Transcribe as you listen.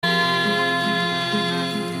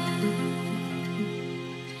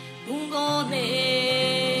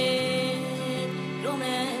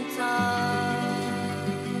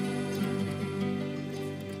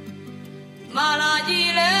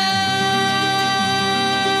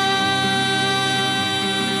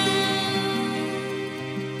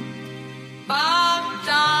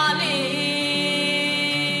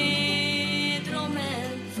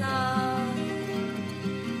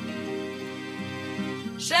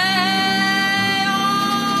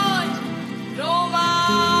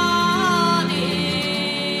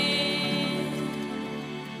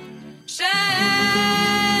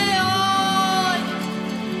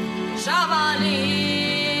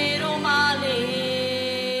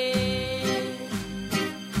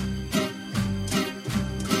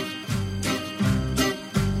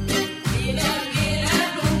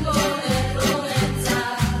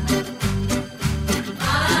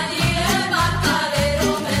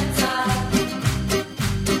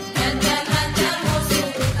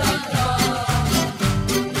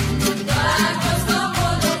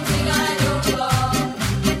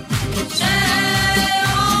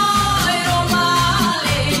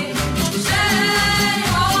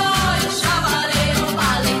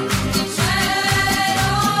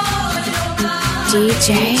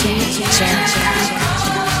DJ Jerry.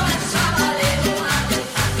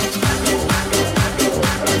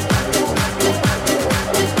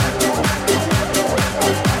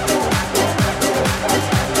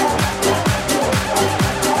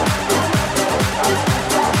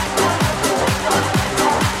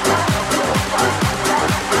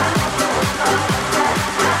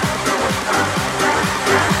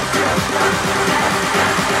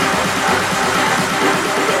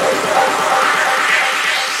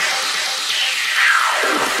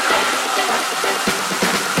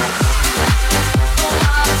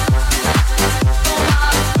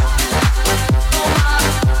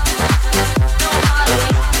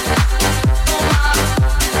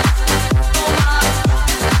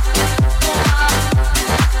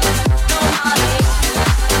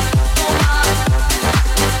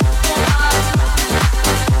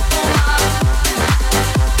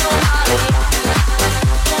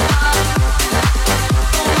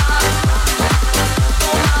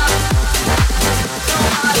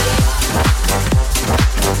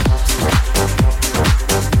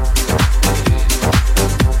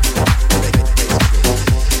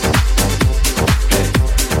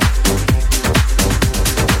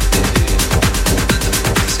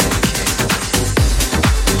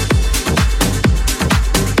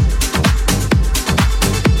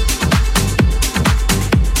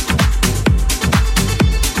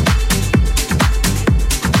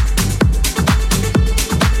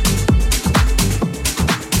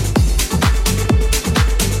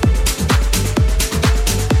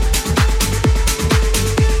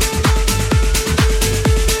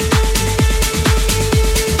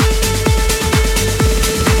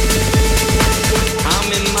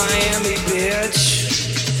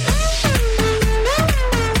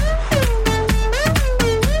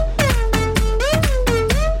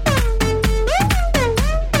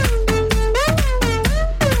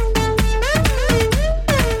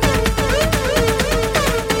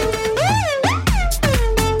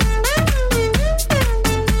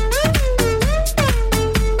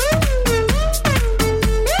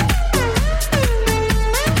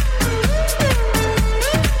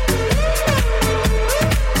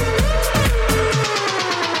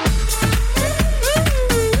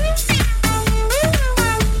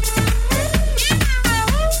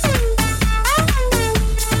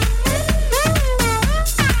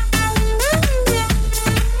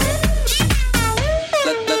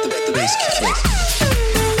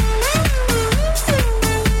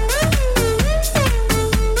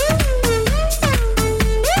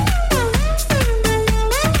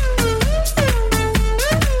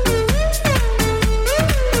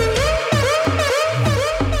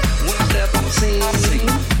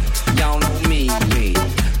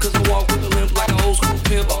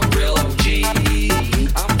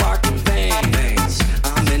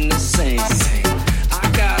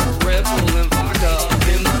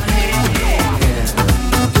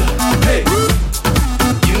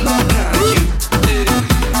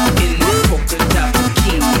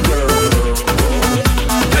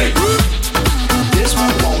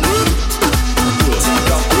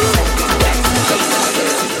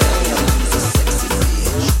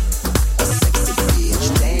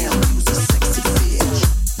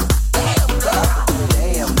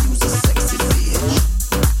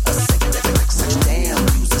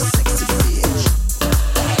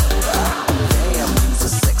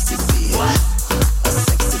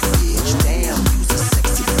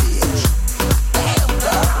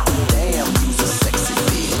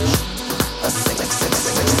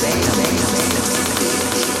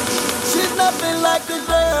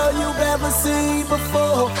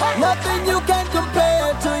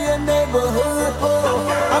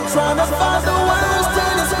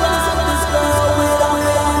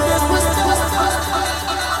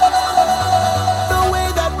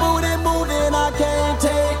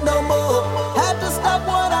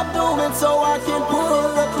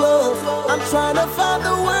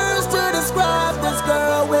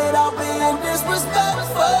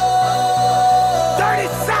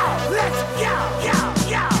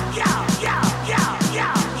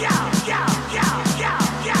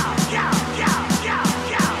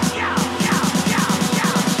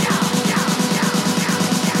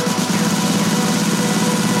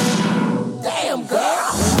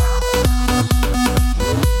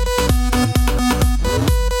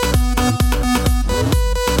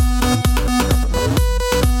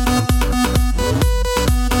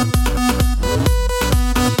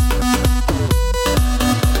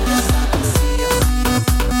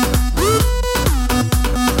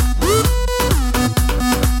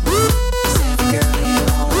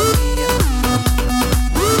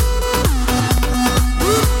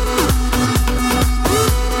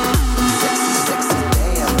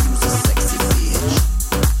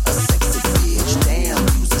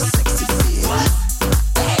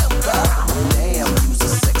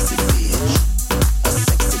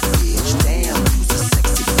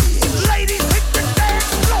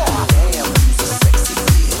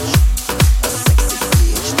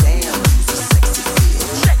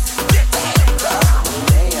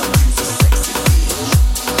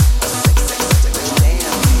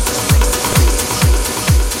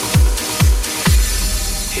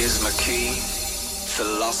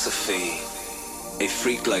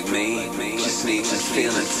 freak like me just needs a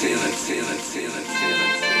feeling.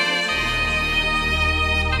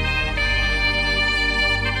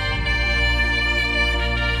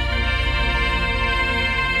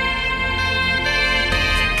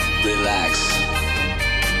 Relax,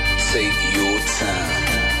 take your time.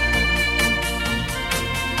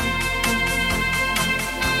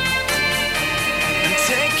 And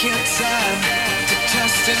take your time to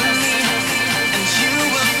trust in me, and you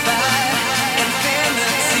will find infinity.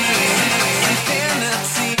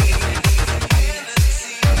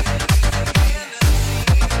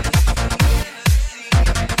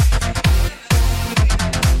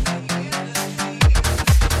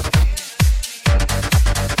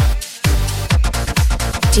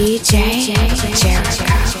 DJ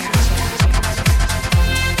Jericho.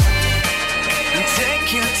 And take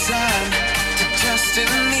your time to trust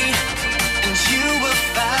in me, and you will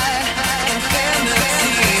find infinity.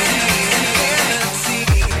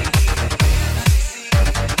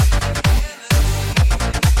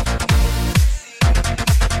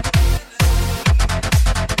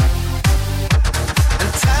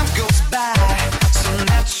 And time goes by so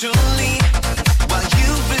naturally while you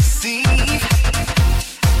receive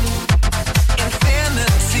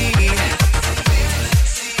infinity.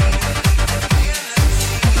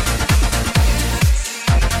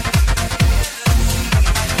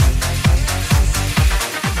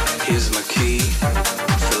 Here's my key,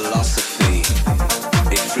 philosophy.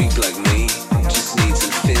 A freak like me just needs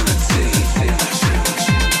infinity.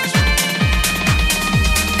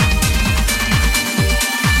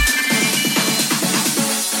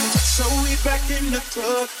 So we back in the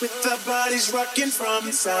club with our bodies rocking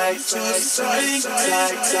from side to side.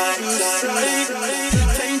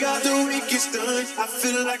 Thank God the week is done. I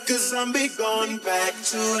feel like a zombie going back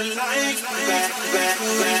to life. Back.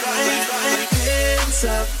 Hands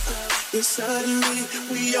up. Yeah, suddenly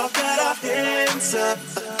we all got our hands up.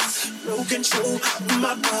 No control of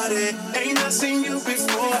my body. Ain't I seen you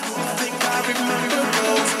before? I think I remember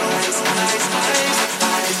those eyes.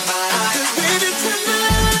 'Cause baby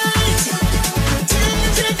tonight,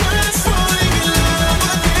 DJ Gus falling in love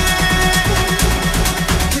again.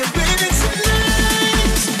 Yeah, baby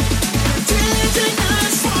tonight, DJ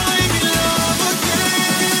Gus falling in love again.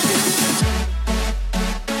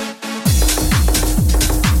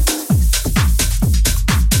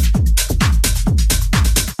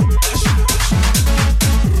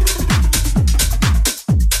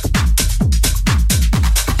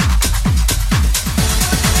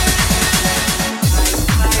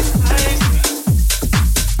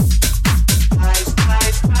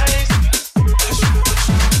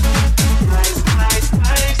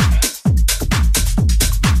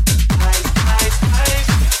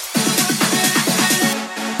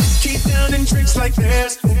 Like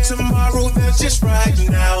there's tomorrow, there's just right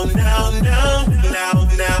now.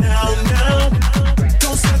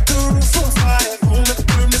 Don't set the roof on fire, gonna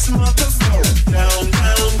burn this motherfucker down.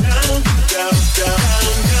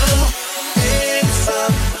 Hands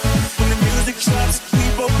up, when the music drops, we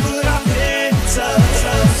both put our hands up.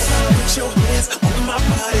 Put your hands on my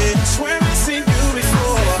body, swear I've seen you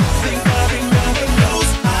before. Think I remember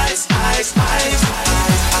those eyes.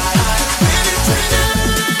 Baby,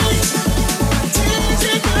 tonight, DJ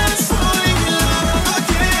Gus falling in love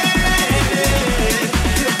again.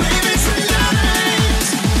 Yeah, baby, tonight,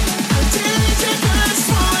 DJ Gus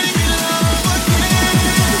falling in love again.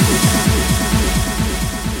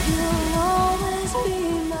 You'll always be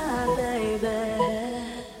my baby.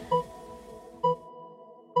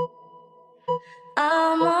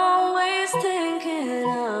 I'm always thinking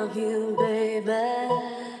of you, baby.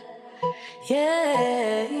 Yeah.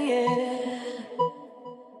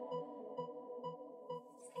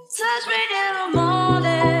 Touch me in the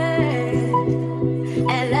morning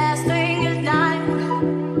and last thing is night.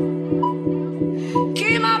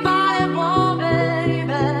 Keep my body warm,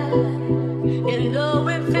 baby. You know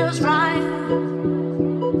it feels right.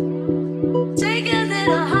 Take a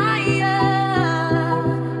little higher.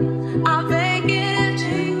 I'm begging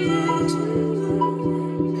to you.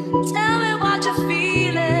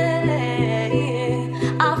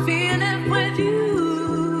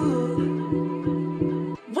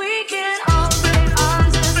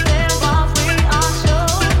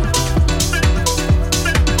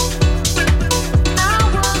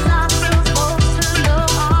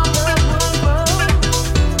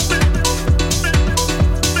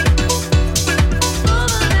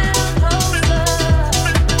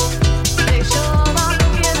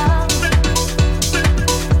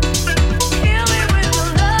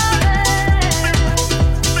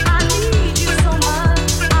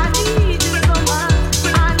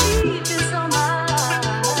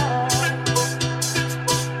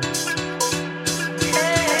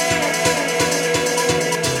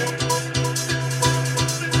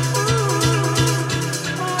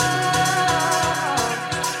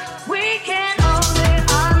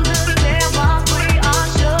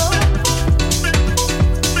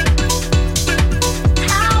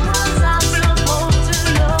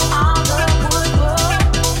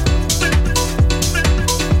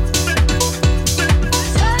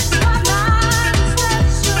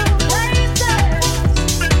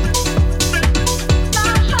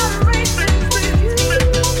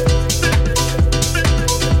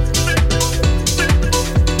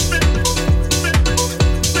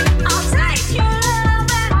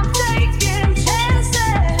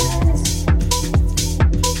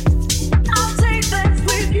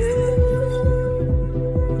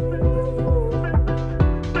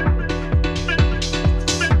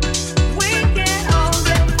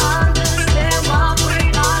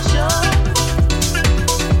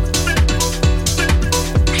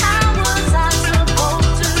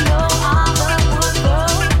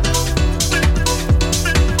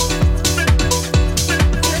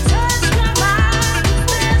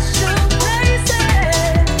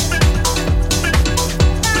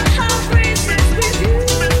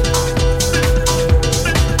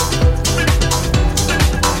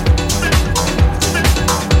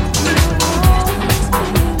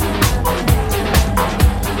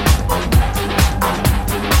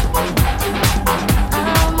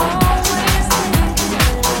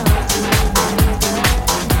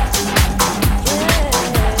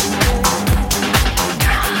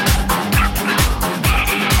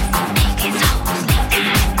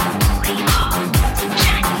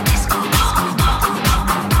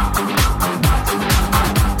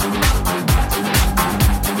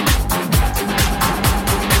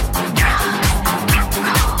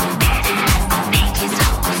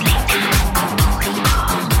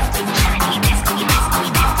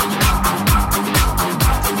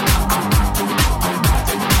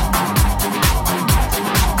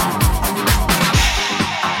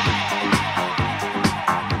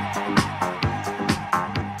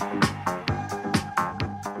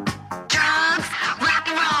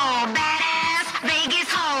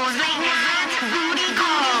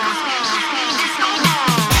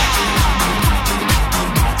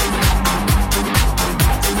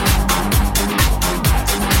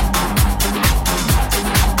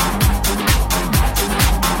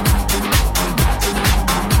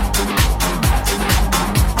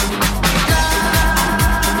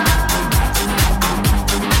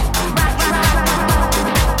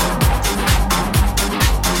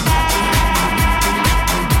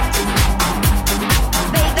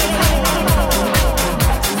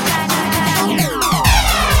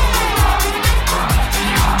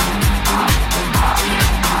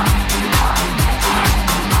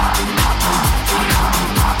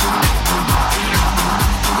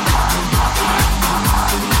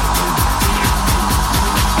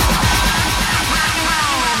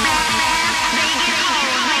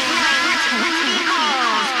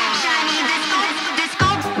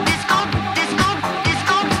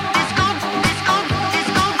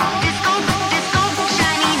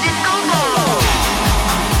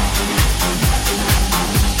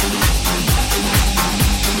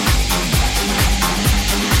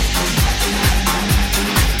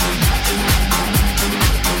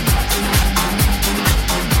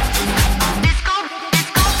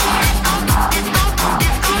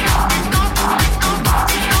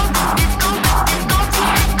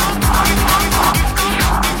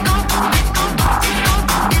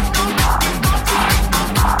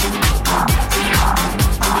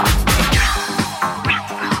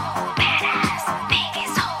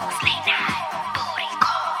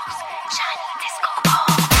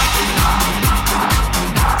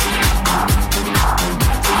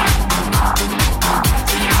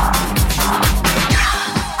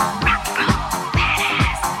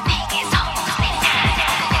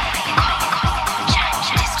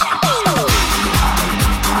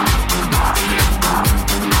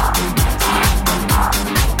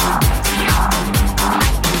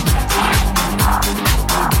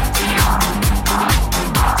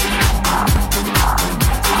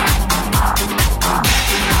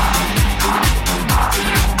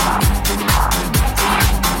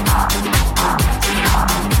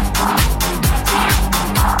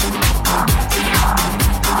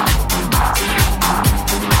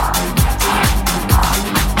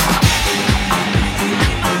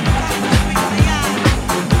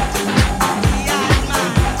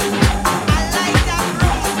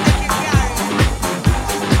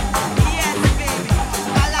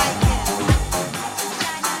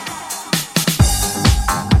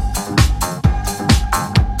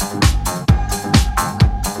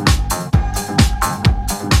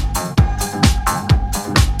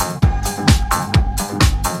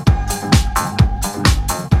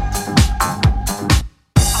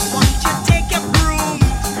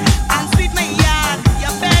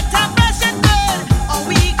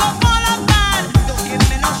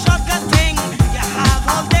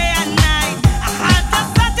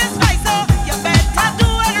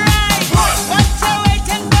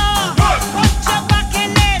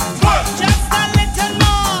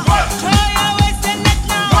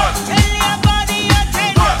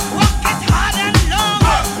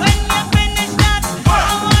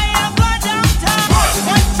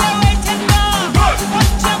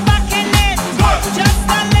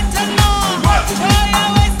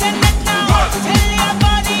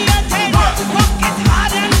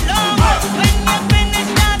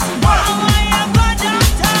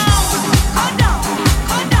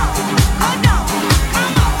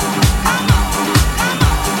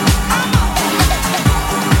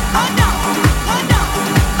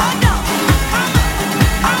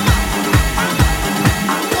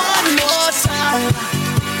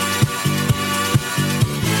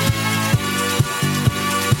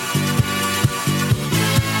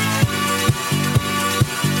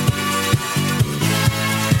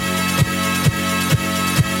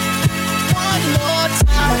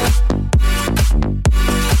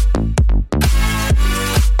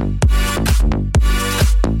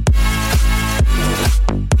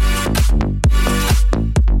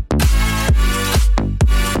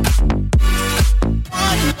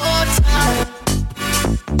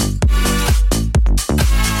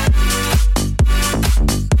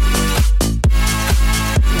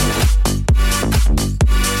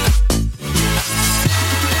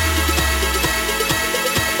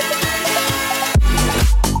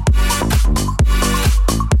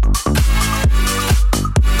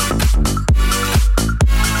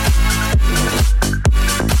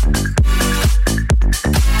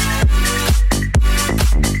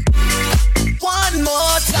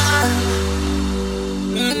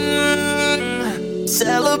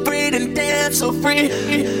 celebrate and dance so free.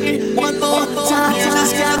 One more time, you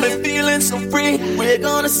just got me feeling so free. We're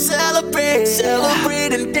gonna celebrate,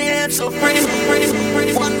 celebrate and dance so free.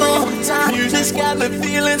 One more time, you just got me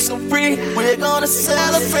feeling so free. We're gonna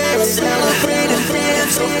celebrate, celebrate and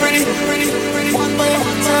dance so free. One more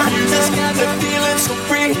time, you just got me feeling so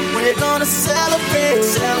free. We're gonna celebrate,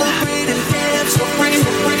 celebrate and dance so free.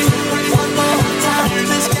 One more time, you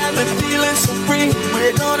just got me feeling so free.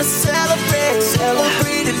 We're gonna celebrate,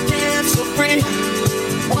 celebrate and dance so free.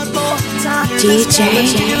 One more time, DJ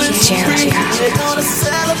Jericho. we're gonna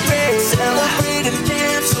celebrate, celebrate and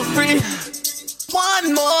dance so free.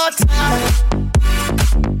 One more time.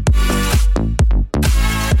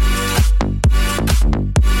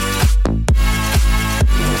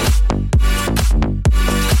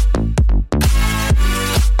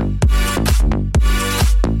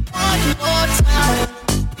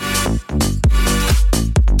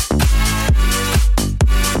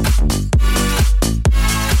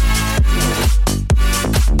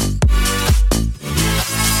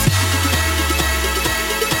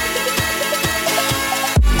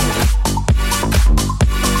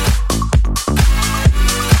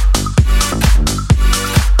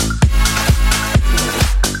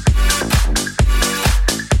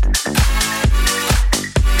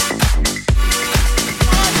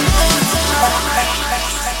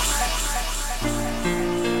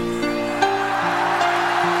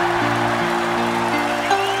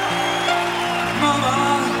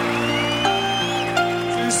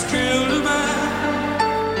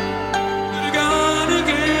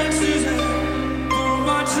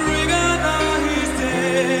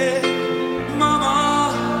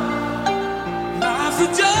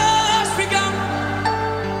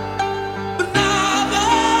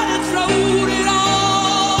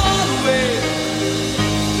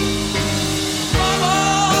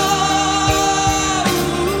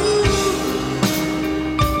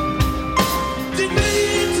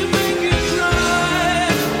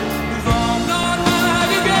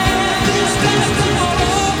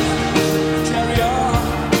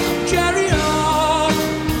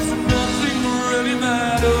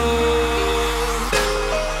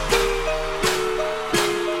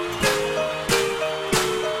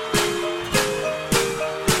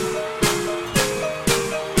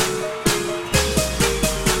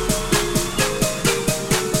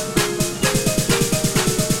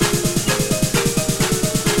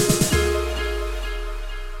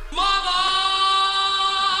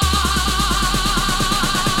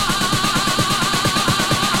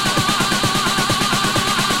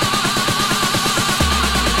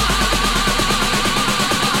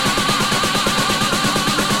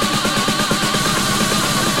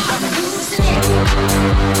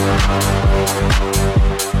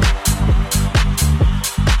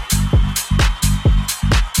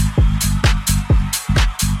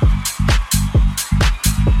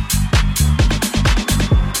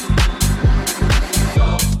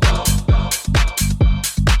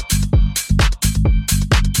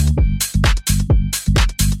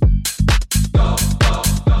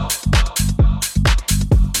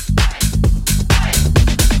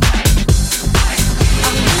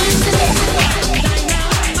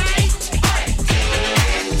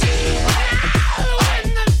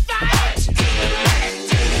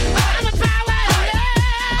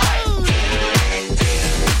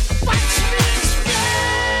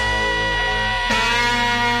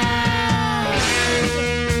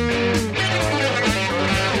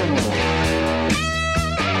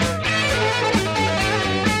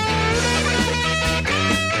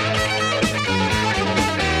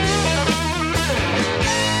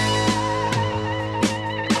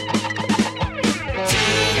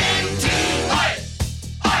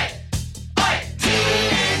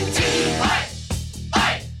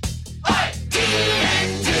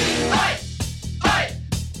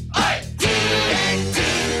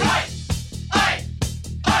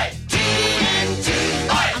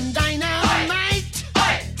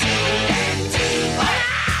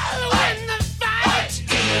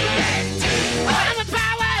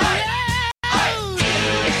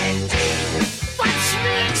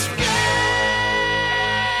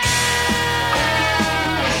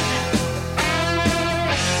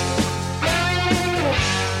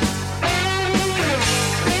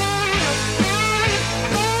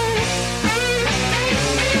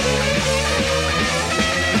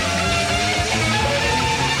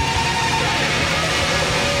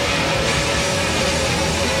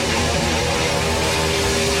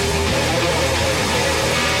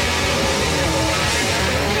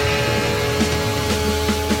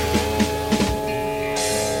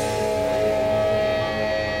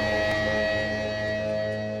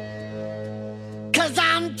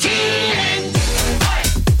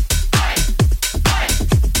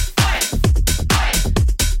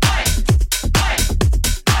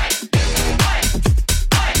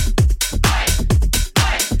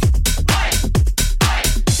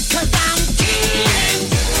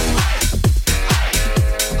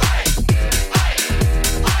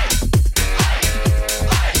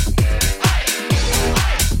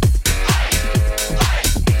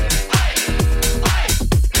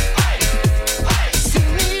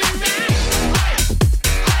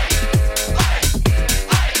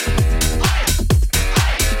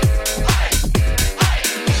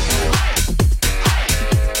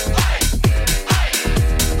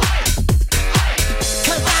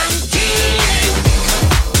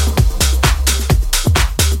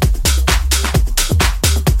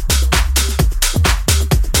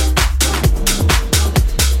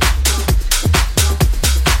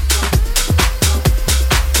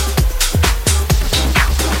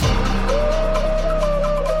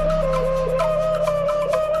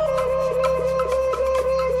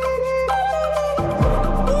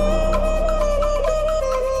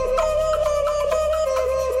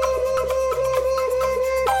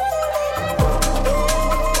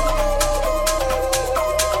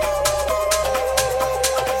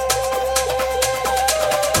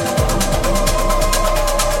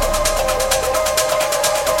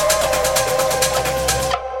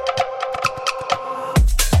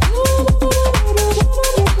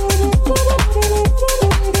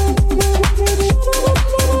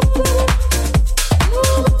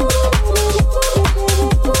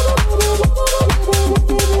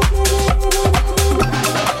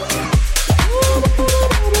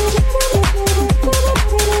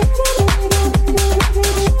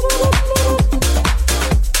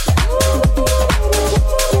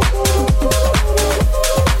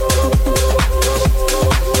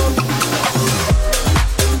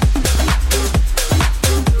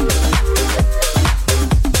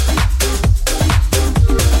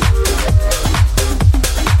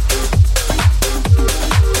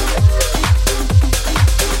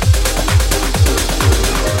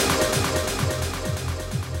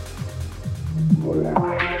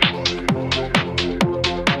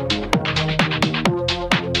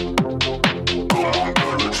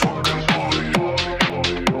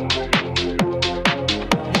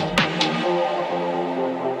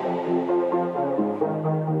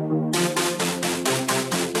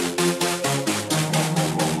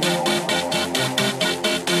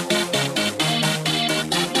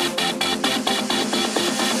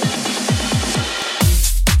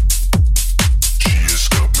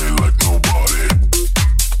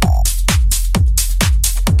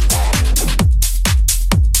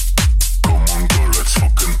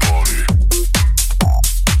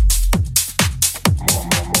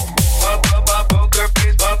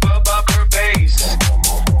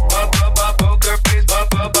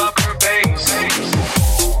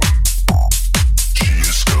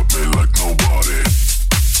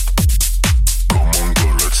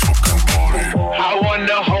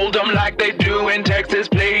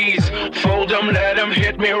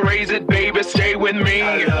 it me, raise it, baby, stay with me.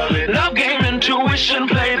 Love game, intuition,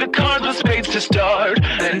 play the cards with spades to start.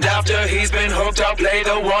 And after he's been hooked, I'll play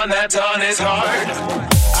the one that's on his heart.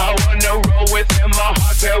 I wanna roll with him, my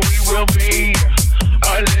heart's where we will be.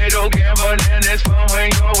 A little gambling is fun when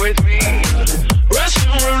you're with me.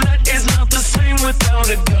 Russian roulette is not the same without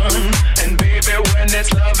a gun. And baby, when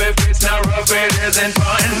it's love, if it's not rough, it isn't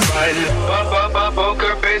fun. But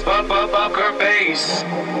poker face, poker face.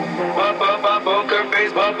 Poker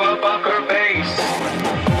face, poker face.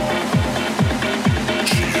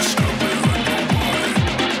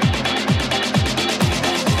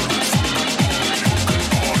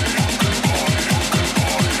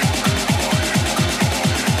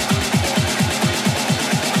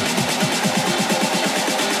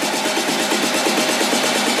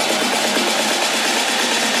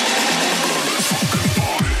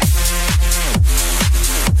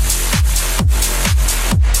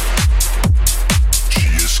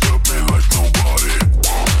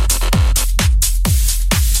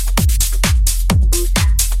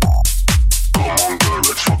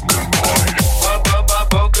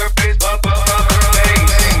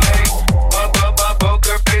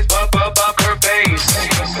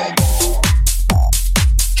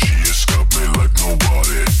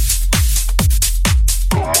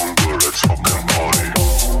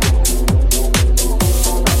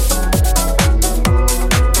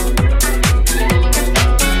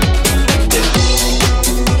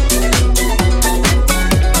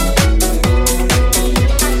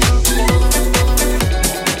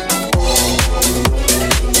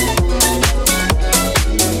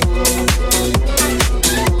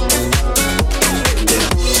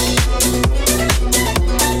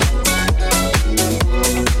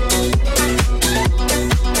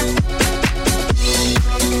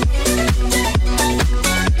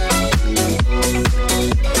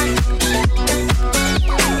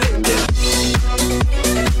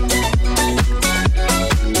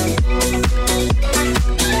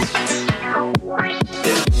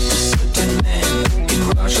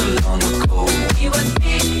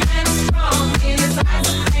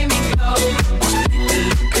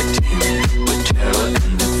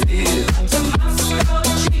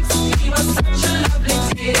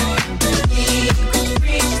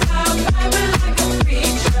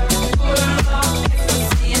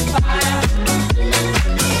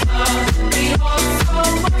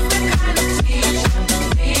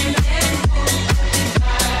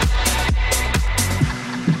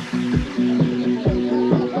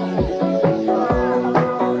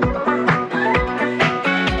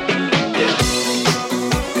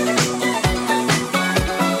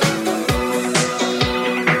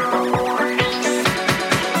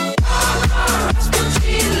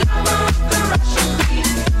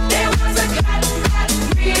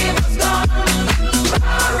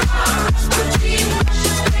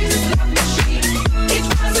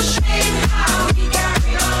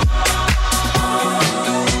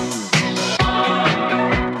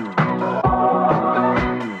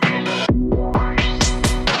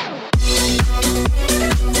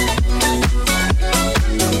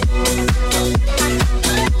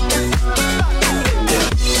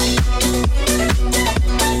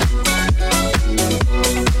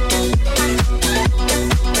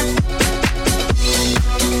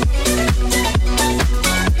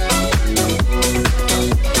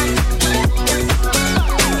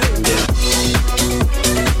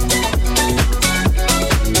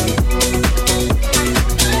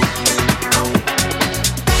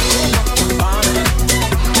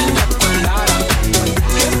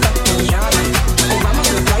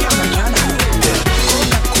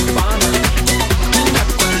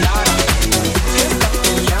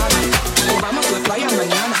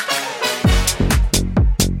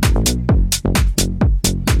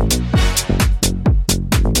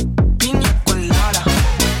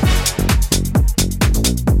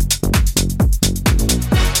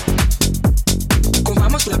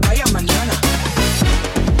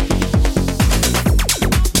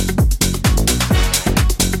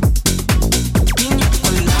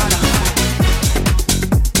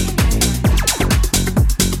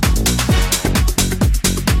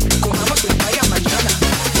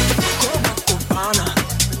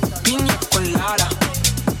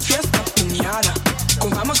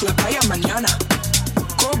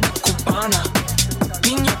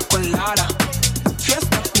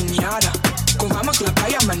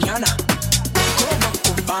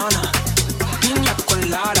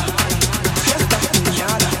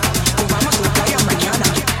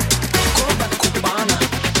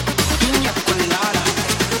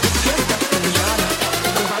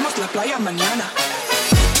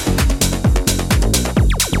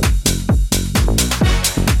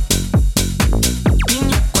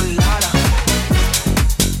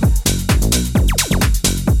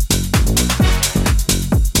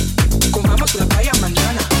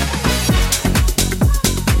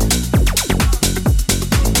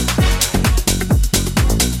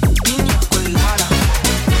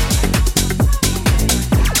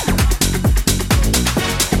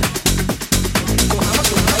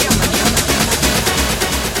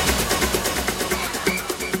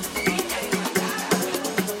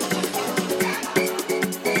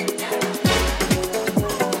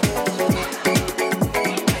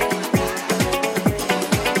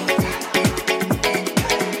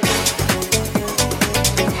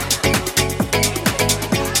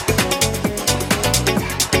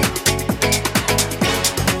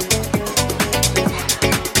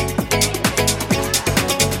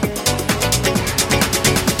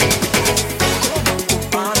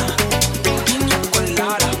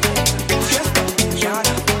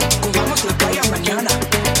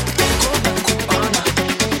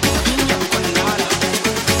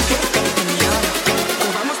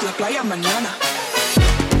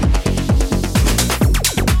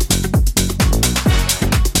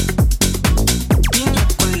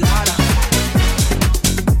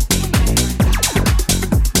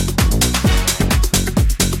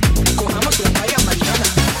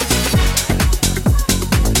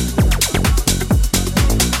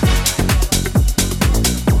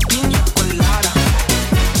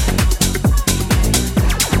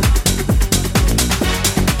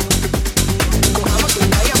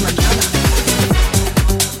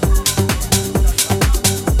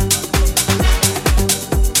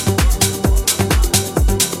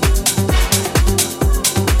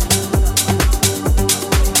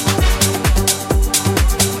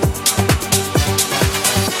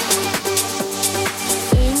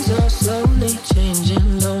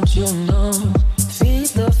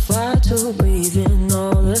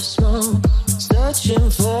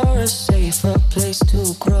 place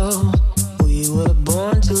to grow. We were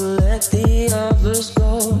born to let the others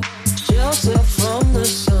go. Shelter from the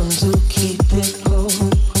sun to keep it cold.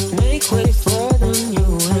 Make way for the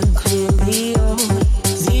new and clear the old.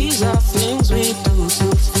 These are things we do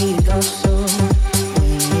to feed our soul.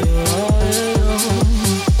 When we're all alone,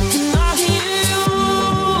 and I hear you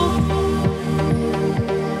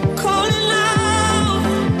calling out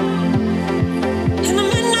in the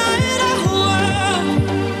midnight hour.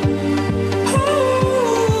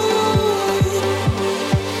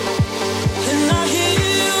 And I hear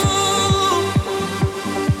you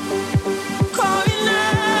calling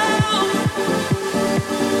out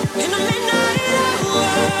in the midnight hour.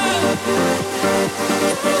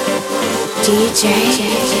 DJ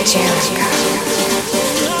Jericho.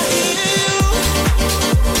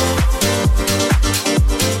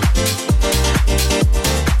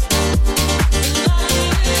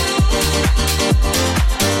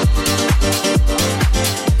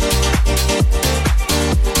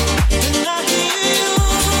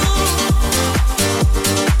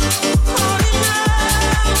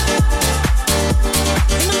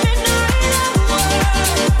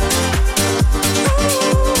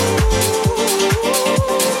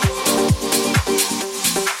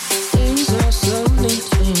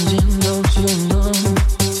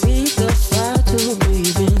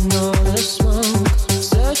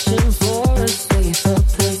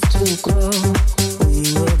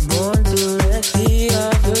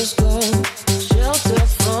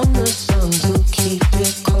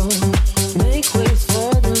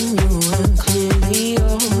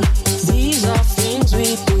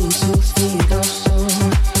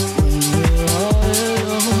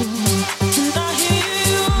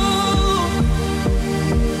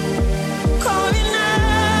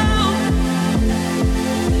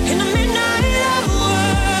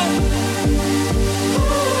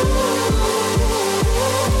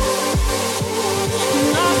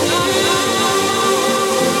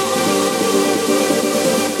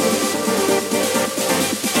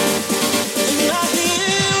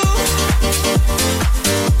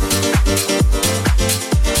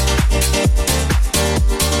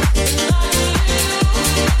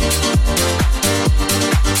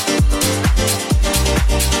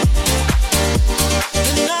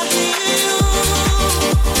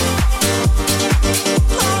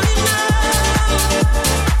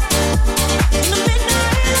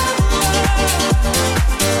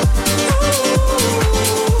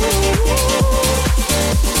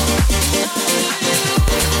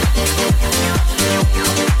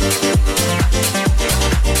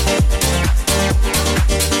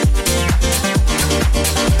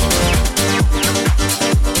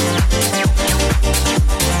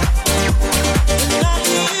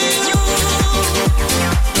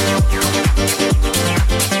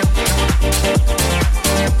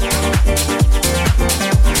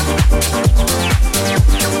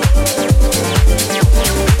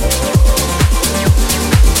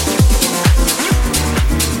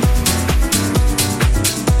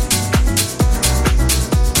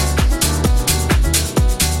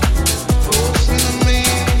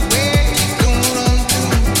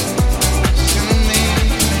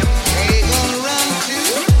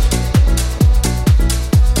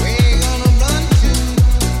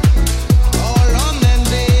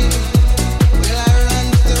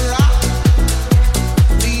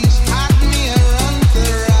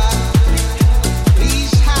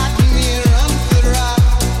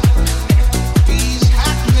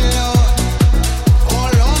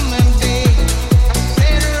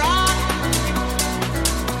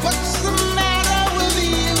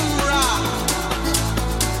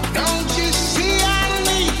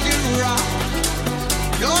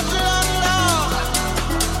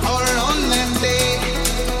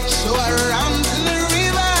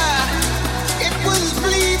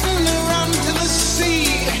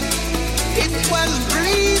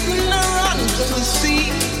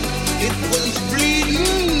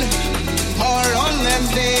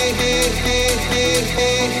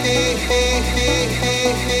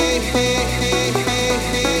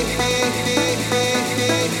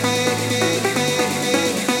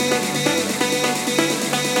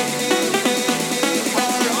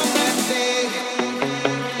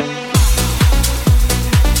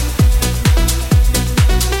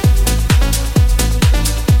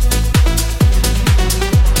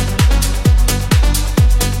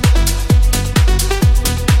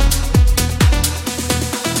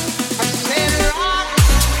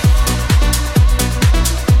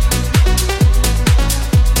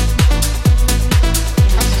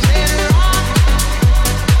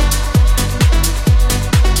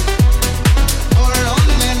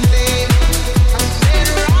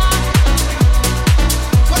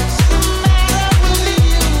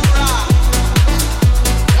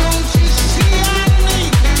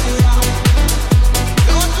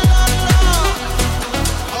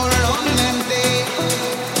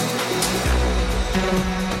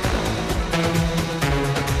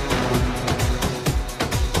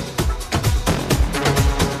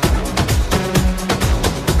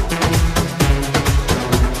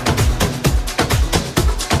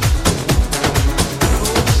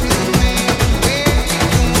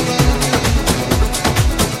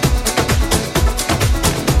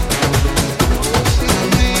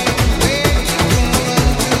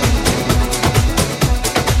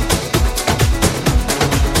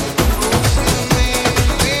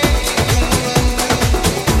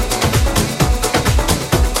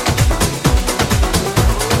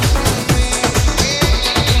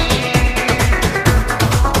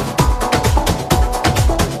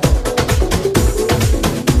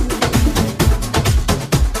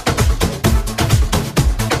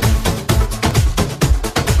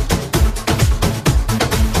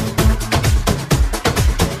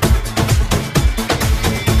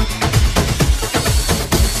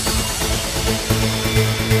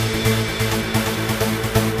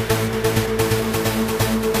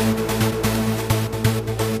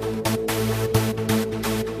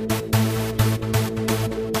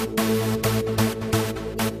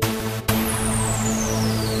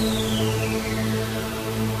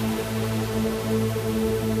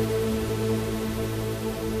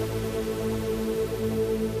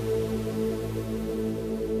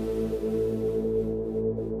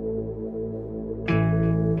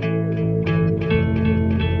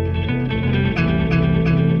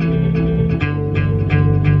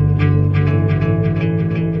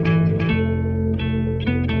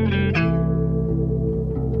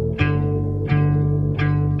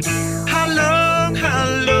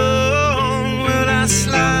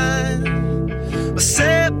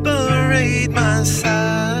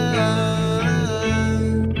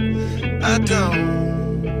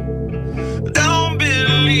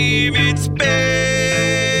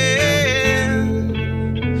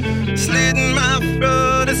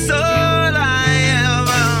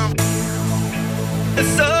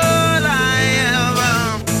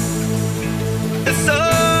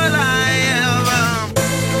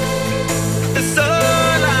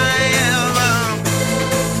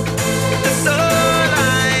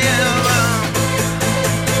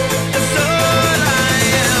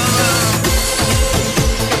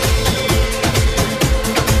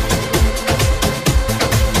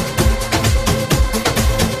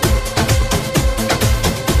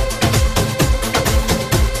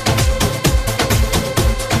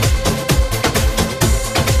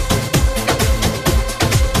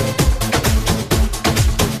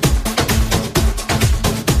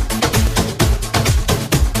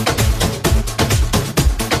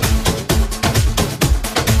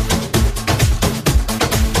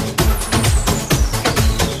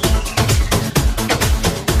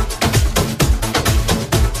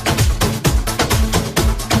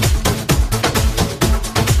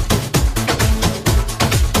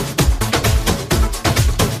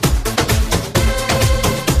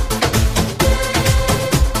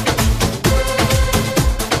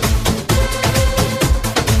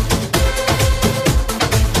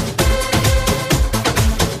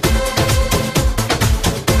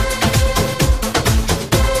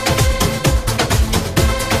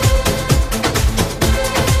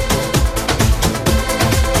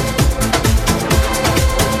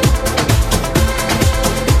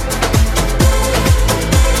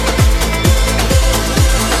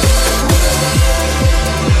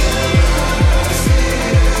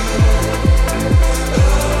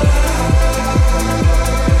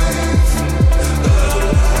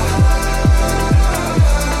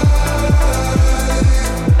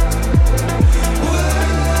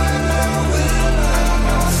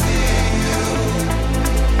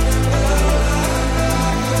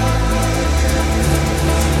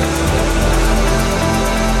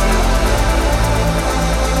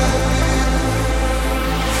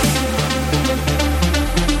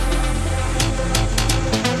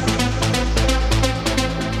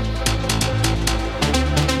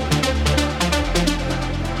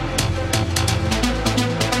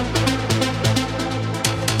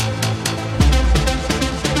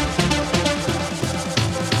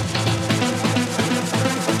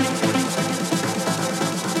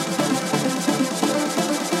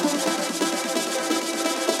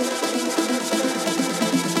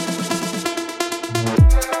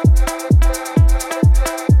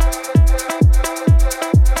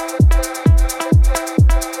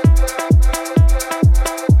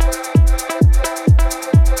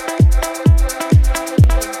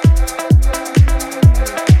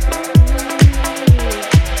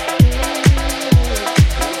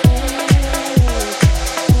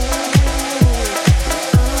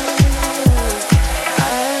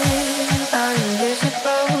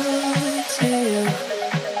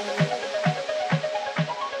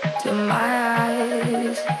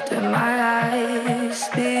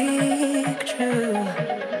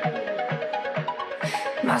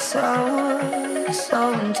 My soul is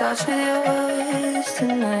so in touch with yours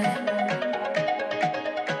tonight.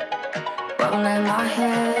 Won't let my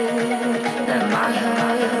head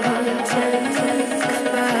take us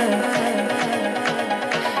back.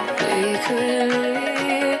 We could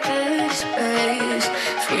leave this space,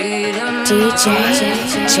 freedom. DJ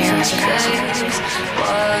Jericho.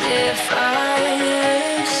 What if I